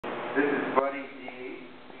This is Buddy D.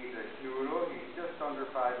 He's a Schnoodle. He's just under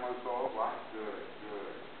 5 months old. Watch. Good.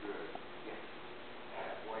 Yeah.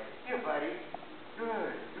 Boy. Here, buddy.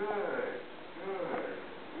 Good.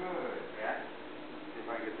 Yeah. See if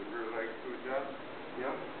I can get the rear legs to adjust.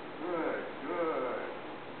 Yep. Good.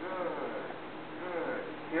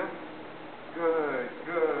 Yep. Good.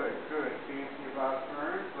 See about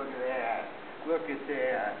turns? Look at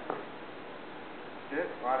that. Sit.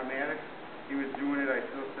 Automatic. He was doing it, I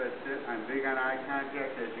still said sit. I'm big on eye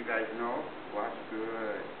contact, as you guys know. Watch.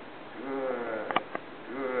 Good.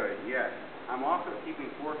 Yes. I'm also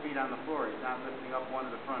keeping 4 feet on the floor. He's not lifting up one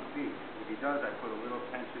of the front feet. If he does, I put a little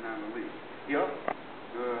tension on the leash. Yep.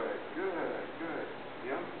 Good.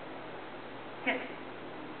 Yep. Kick.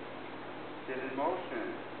 Sit in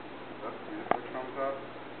motion. Look, see the foot comes up.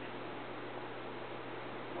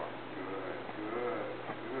 Watch. Good.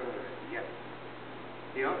 Yes.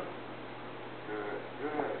 Yep. Good.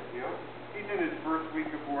 Yep. He's in his first week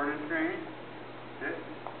of board and train. Sit.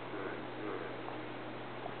 Good.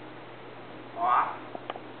 Off.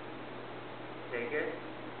 Take it.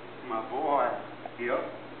 My boy. Yep.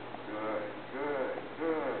 Good.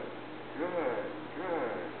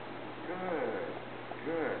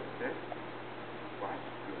 Sit. Watch.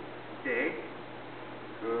 Good. Stay.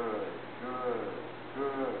 Good.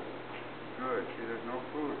 See, there's no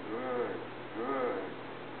food.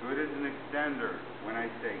 Good as an extender. When I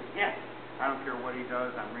say yes, I don't care what he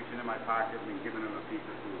does. I'm reaching in my pocket and giving him a piece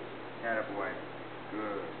of food. Attaboy.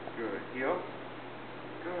 Good. Heel.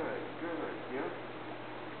 Good. Heel.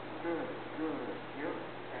 Good. Heel.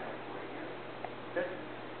 Attaboy. Sit.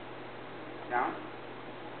 Down.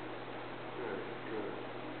 Good.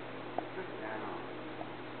 Sit down.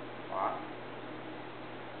 Off.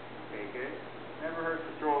 Take it. Never hurts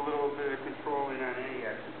to throw a little bit of controlling on any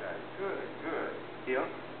exercise. Good. Heel.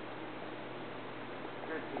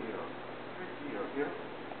 Good heel. Heel.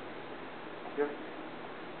 Good.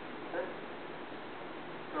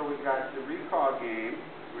 So we got the recall game,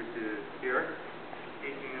 which is here,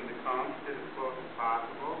 teaching him to come, sit as close as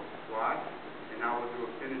possible, watch, and now we'll do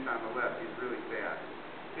a finish on the left. He's really fast.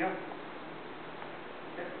 Heel.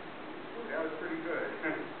 Ooh, that was pretty good.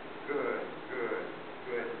 Good.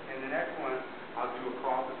 And the next one, I'll do a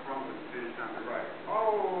call to front with a finish on the right.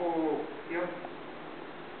 Oh! Heel.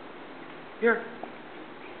 Here.